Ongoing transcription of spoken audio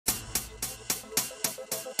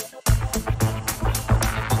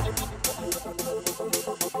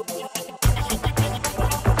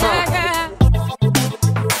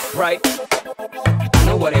right? I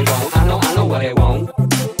know what they want, I know what they want.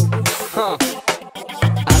 Huh?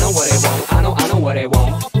 I know what they want, I know what they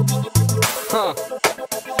want. Huh?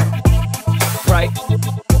 Right?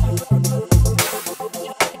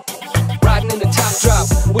 Riding in the top drop,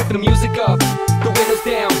 with the music up, the windows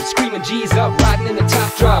down, screaming G's up. Riding in the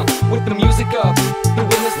top drop, with the music up, the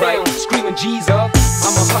windows down, screaming G's up.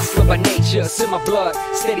 I'm a hustler by nature, it's in my blood,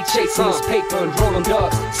 steady chasing this paper and rolling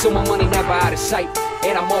dubs, so my money never out of sight,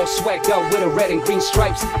 and I'm all swagged up with a red and green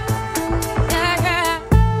stripes.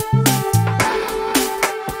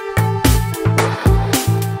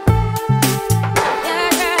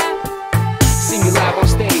 See me live on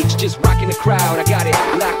stage, just rocking the crowd, I got it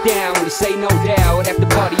locked down, to say no doubt, at the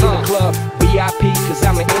party in the club, VIP, cause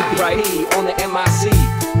I'm an MVP on the MIC.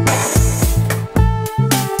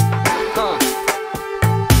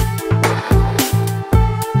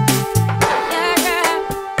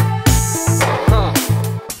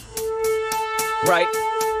 Right?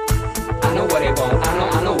 I know what they want, I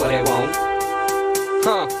know what they want.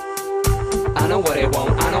 Huh? I know what they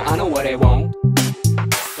want, I know what they want.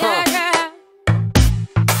 Huh?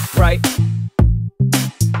 Right?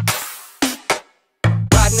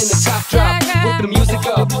 Riding in the top drop, with the music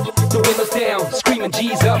up, the windows down, screaming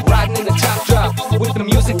G's up. Riding in the top drop, with the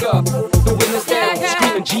music up, the windows down,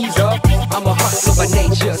 screaming G's up. I'm a hustler by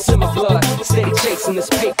nature, it's in my blood, steady chasing this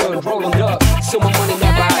paper and rolling up, so my money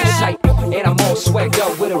never out of sight, and I'm all swagged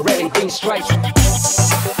up with a red and green stripes.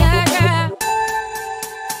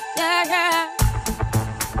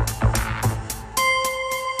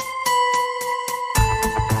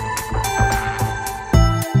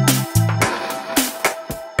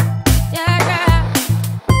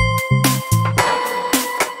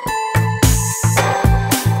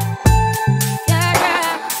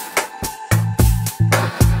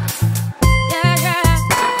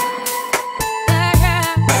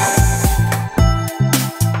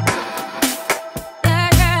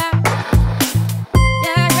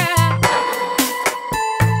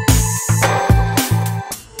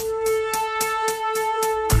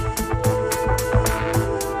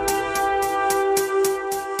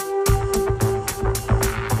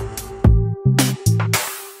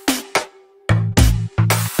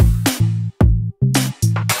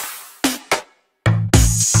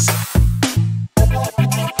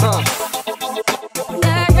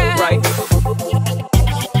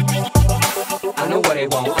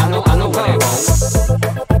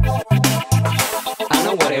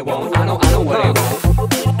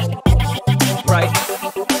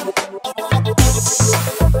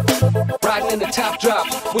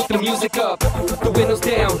 With the music up, the windows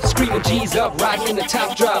down, screaming G's up. Riding in the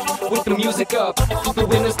top drop, with the music up, the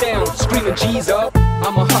windows down, screaming G's up.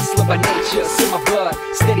 I'm a hustler by nature, it's in my blood,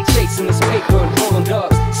 steady chasing this paper and rolling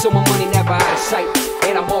dubs, so my money never out of sight,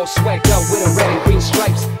 and I'm all swagged up with a red and green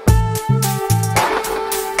stripes.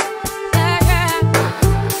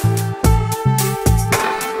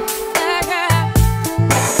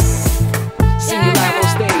 See me live on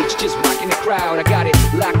stage, just rocking the crowd, I got it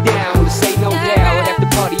locked down, to say no doubt, at the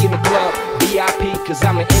party in the club, VIP, cause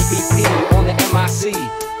I'm an MVP on the MIC.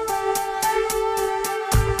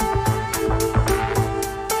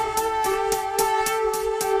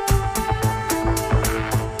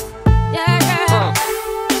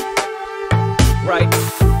 Right?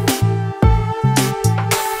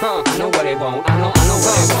 Huh? I know what they want, I know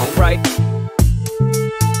what they want, right?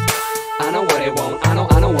 I know what they want, I know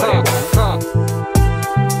what they want, huh?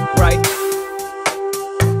 Right?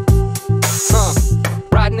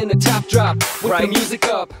 Riding in the top drop, with the music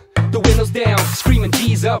up, the windows down, screaming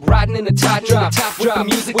G's up. Riding in the top drop, with the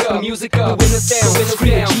music up, the windows down,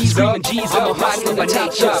 screaming G's up. Riding in the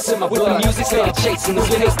top drop, with the music up, chasing the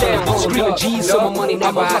windows down, screaming G's up. So my money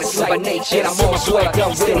never out of sight, and I'm all swagged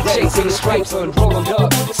up, steady chasing the stripes and rolling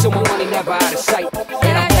up, so my money never out of sight,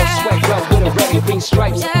 and I'm all swagged up with a red and green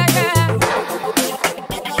stripes.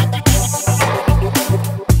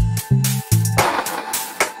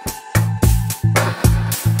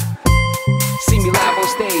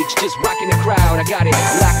 Just rocking the crowd, I got it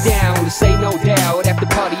locked down, to say no doubt, at the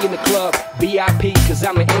party in the club, VIP, cause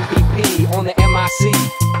I'm an MVP on the MIC.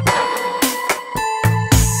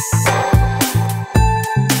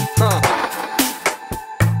 Huh?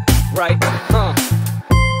 Right? Huh?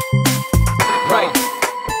 Right?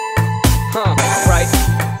 Huh? Right?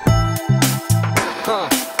 Huh?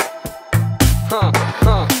 Huh?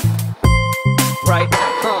 Huh? Right?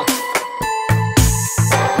 Huh?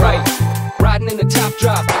 Right? Riding in the top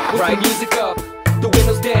drop, with the music up, the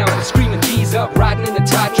windows down. down, screaming G's up, riding in the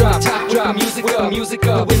top drop, music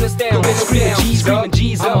up, the windows down, screaming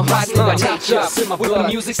G's up, riding in the top drop, with the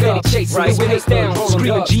music steady chasing, the windows down,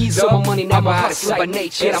 screaming G's up, my money never out of sight, by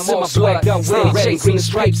nature, and I'm all swagged up, steady chasing green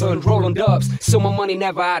stripes and rolling dubs, so my money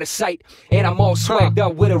never out of sight, and I'm all swagged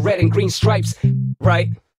up with a red and green stripes, right?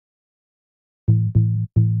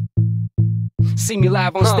 See me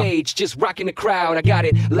live on stage, just rocking the crowd. I got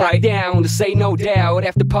it locked down to say no doubt.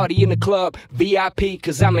 After party in the club, VIP,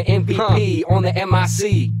 cause I'm an MVP on the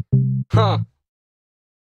MIC.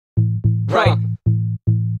 Right.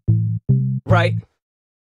 Right.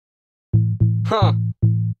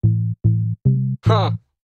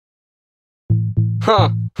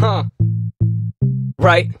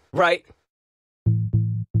 Right. Right.